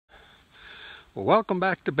Well, welcome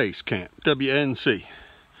back to base camp, WNC.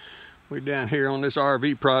 We're down here on this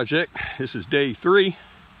RV project. This is day 3,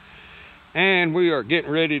 and we are getting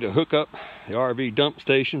ready to hook up the RV dump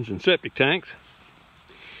stations and septic tanks,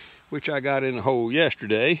 which I got in the hole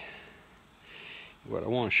yesterday. What I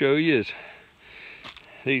want to show you is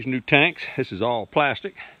these new tanks. This is all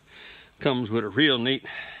plastic. Comes with a real neat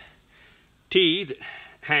T that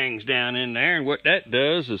hangs down in there, and what that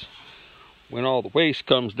does is when all the waste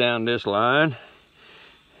comes down this line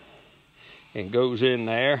and goes in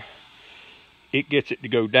there, it gets it to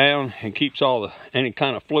go down and keeps any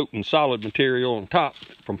kind of floating solid material on top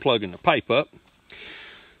from plugging the pipe up.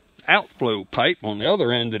 Outflow pipe on the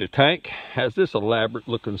other end of the tank has this elaborate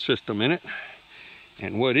looking system in it,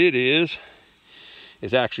 and what it is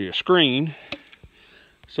actually a screen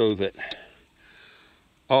so that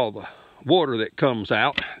all the water that comes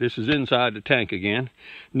out, this is inside the tank again,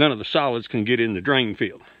 none of the solids can get in the drain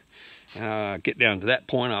field. Get down to that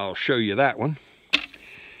point, I'll show you that one.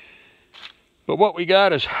 But what we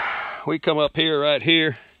got is, we come up here, right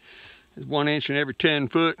here, is 1 inch in every 10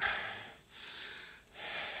 foot.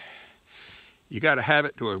 You got to have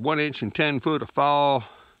it to a 1 inch and 10 foot of fall,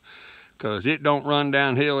 because it don't run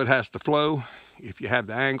downhill, it has to flow. If you have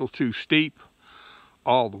the angle too steep,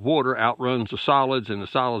 all the water outruns the solids and the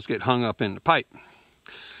solids get hung up in the pipe.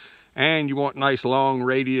 And you want nice long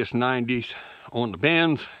radius 90s on the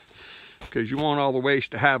bends, because you want all the waste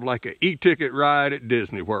to have like an e-ticket ride at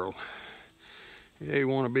Disney World. They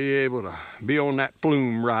want to be able to be on that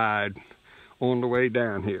flume ride on the way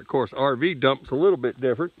down here. Of course, RV dump's a little bit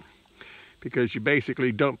different, because you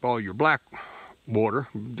basically dump all your black water,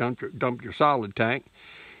 dump your solid tank,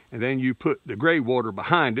 and then you put the gray water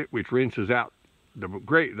behind it, which rinses out the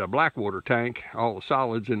black water tank, all the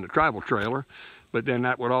solids in the travel trailer, but then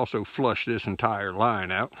that would also flush this entire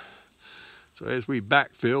line out. So as we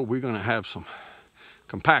backfill, we're going to have some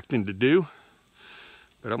compacting to do,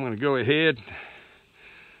 but I'm going to go ahead,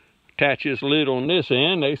 attach this lid on this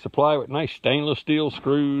end. They supply with nice stainless steel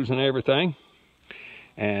screws and everything,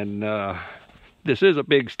 and this is a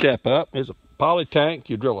big step up. It's a poly tank.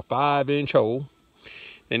 You drill a 5-inch hole,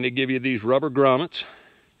 then they give you these rubber grommets,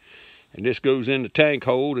 and this goes in the tank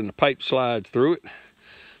hold and the pipe slides through it,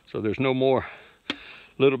 so there's no more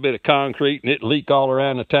little bit of concrete and it leak all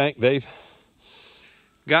around the tank. They've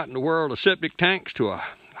gotten the world of septic tanks to a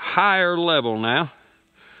higher level now,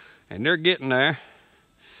 and they're getting there.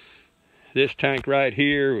 This tank right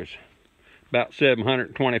here was about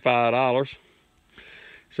 $725,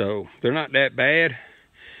 so they're not that bad.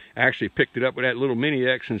 I actually picked it up with that little mini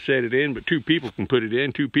X and set it in, but 2 people can put it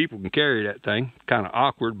in. 2 people can carry that thing. Kind of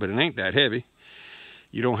awkward, but it ain't that heavy.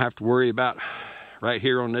 You don't have to worry about right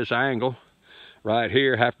here on this angle. Right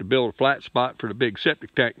here, have to build a flat spot for the big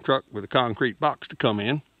septic tank truck with a concrete box to come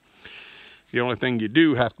in. The only thing you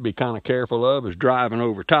do have to be kind of careful of is driving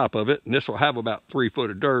over top of it. And this will have about 3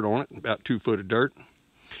 foot of dirt on it, about 2 foot of dirt.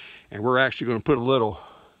 And we're actually going to put a little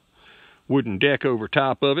wooden deck over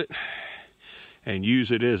top of it and use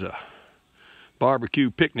it as a barbecue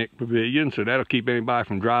picnic pavilion, so that'll keep anybody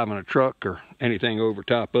from driving a truck or anything over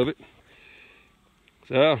top of it.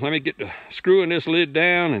 So let me get to screwing this lid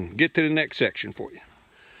down and get to the next section for you.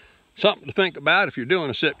 Something to think about if you're doing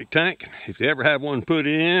a septic tank, if you ever have one put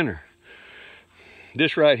in. Or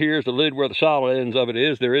this right here is the lid where the solid ends of it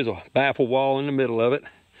is. There is a baffle wall in the middle of it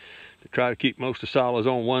to try to keep most of the solids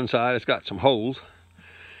on one side. It's got some holes,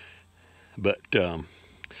 but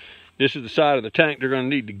this is the side of the tank they're going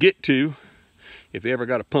to need to get to if they ever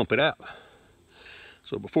got to pump it out.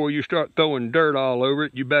 So before you start throwing dirt all over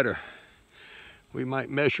it, you better, we might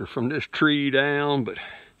measure from this tree down, but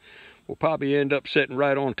we'll probably end up sitting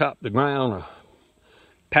right on top of the ground, a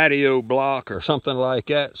patio block or something like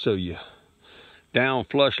that, so you down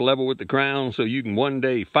flush level with the ground so you can one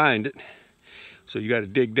day find it. So you got to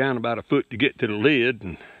dig down about a foot to get to the lid,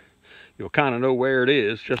 and you'll kind of know where it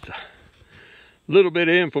is. Just a little bit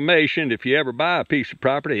of information. If you ever buy a piece of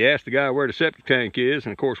property, ask the guy where the septic tank is,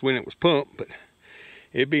 and of course when it was pumped, but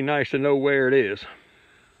it'd be nice to know where it is.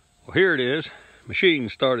 Well, here it is. Machine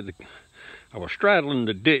started I was straddling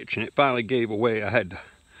the ditch and it finally gave away. I had to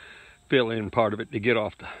fill in part of it to get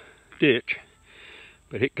off the ditch,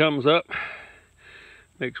 but it comes up,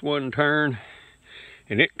 makes one turn,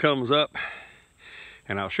 and it comes up,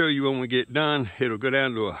 and I'll show you when we get done. It'll go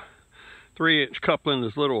down to a 3-inch coupling,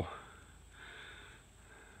 this little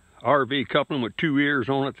RV coupling with 2 ears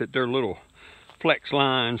on it that their little flex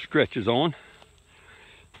line stretches on.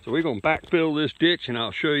 So we're going to backfill this ditch, and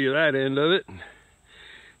I'll show you that end of it.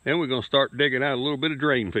 Then we're going to start digging out a little bit of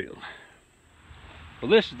drain field. Well,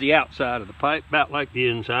 this is the outside of the pipe, about like the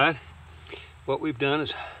inside. What we've done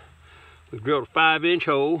is We've drilled a 5-inch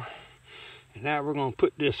hole, and now we're going to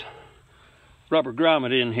put this rubber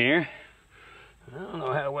grommet in here. I don't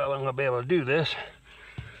know how well I'm going to be able to do this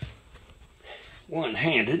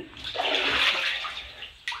one-handed.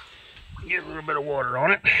 Get a little bit of water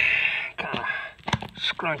on it, kind of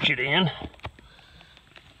scrunch it in.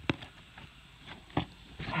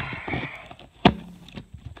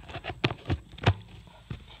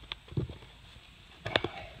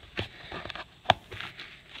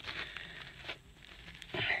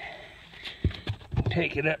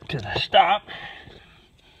 Take it up to the stop,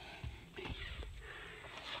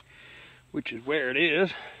 which is where it is.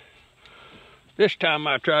 This time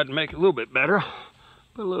I tried to make it a little bit better.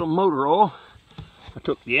 Put a little motor oil. I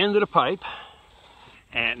took the end of the pipe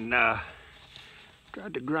and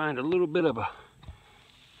tried to grind a little bit of a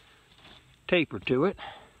taper to it.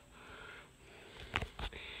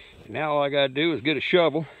 And now all I gotta do is get a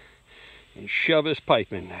shovel and shove this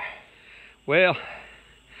pipe in there. Well,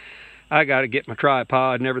 I got to get my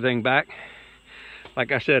tripod and everything back.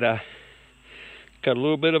 Like I said, I got a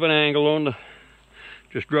little bit of an angle on the,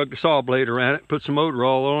 just drug the saw blade around it, put some motor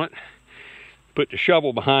oil on it, put the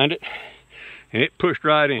shovel behind it, and it pushed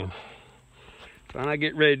right in. So when I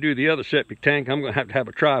get ready to do the other septic tank, I'm going to have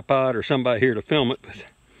a tripod or somebody here to film it, but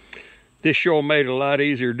this sure made it a lot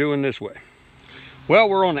easier doing this way. Well,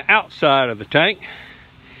 we're on the outside of the tank,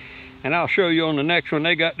 and I'll show you on the next one.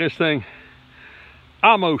 They got this thing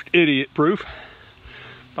almost idiot proof,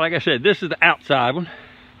 but like I said, this is the outside one,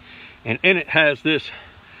 and in it has this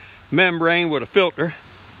membrane with a filter.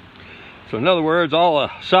 So in other words, all the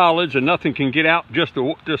solids and nothing can get out, just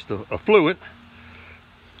a fluid.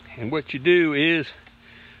 And what you do is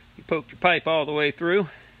you poke your pipe all the way through.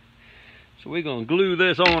 So we're going to glue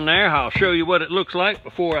this on there. I'll show you what it looks like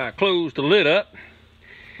before I close the lid up.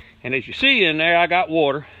 And as you see in there, I got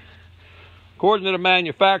water. According to the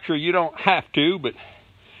manufacturer, you don't have to, but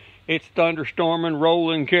it's thunderstorming,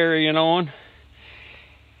 rolling, carrying on.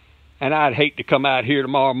 And I'd hate to come out here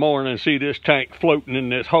tomorrow morning and see this tank floating in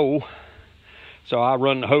this hole. So I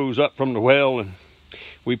run the hose up from the well, and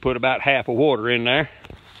we put about half of water in there.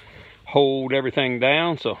 Hold everything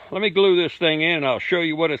down. So let me glue this thing in, and I'll show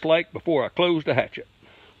you what it's like before I close the hatchet.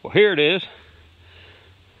 Well, here it is.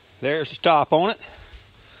 There's the top on it.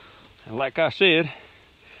 And like I said,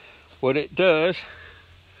 what it does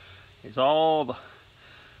is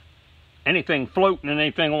anything floating and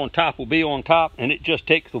anything on top will be on top, and it just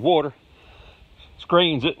takes the water,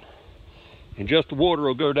 screens it, and just the water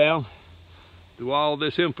will go down through all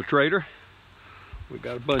this infiltrator. We've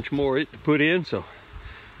got a bunch more of it to put in, so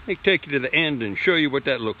let me take you to the end and show you what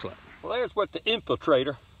that looks like. Well, there's what the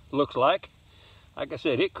infiltrator looks like. Like I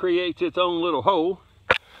said, it creates its own little hole.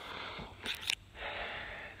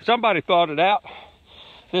 Somebody thought it out.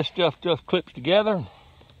 This stuff just clips together.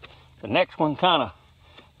 The next one kind of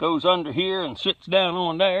goes under here and sits down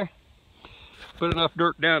on there. Put enough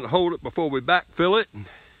dirt down to hold it before we backfill it. And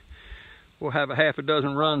we'll have a half a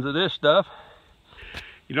dozen runs of this stuff.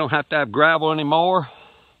 You don't have to have gravel anymore.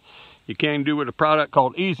 You can do with a product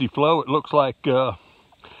called Easy Flow. It looks like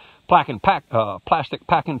plastic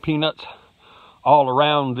packing peanuts all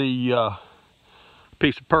around the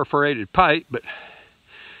piece of perforated pipe. But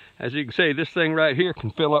as you can see, this thing right here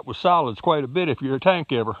can fill up with solids quite a bit if your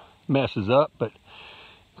tank ever messes up. But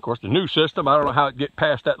of course, the new system, I don't know how it get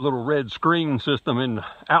past that little red screen system in the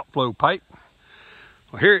outflow pipe.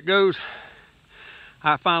 Well, here it goes.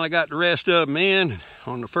 I finally got the rest of them in.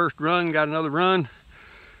 On the first run, got another run.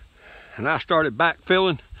 And I started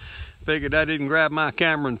backfilling. Figured I didn't grab my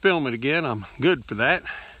camera and film it again. I'm good for that.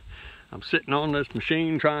 I'm sitting on this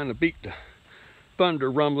machine trying to beat the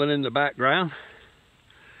thunder rumbling in the background.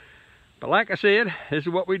 But like I said, this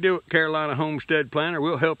is what we do at Carolina Homestead Planner.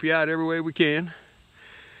 We'll help you out every way we can.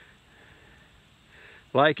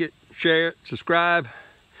 Like it, share it, subscribe.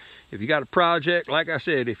 If you got a project, like I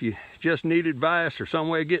said, if you just need advice or some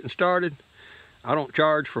way of getting started, I don't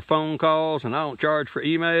charge for phone calls and I don't charge for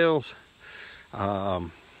emails.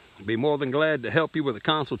 Be more than glad to help you with a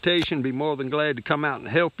consultation. Be more than glad to come out and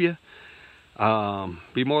help you.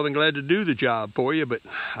 Be more than glad to do the job for you, but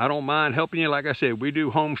I don't mind helping you. Like I said, we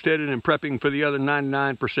do homesteading and prepping for the other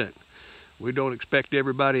 99%. We don't expect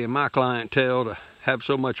everybody in my clientele to have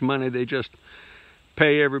so much money they just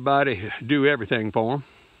pay everybody, do everything for them.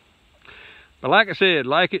 But like I said,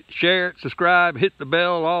 like it, share it, subscribe, hit the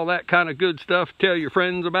bell, all that kind of good stuff. Tell your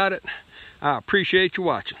friends about it. I appreciate you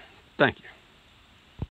watching. Thank you.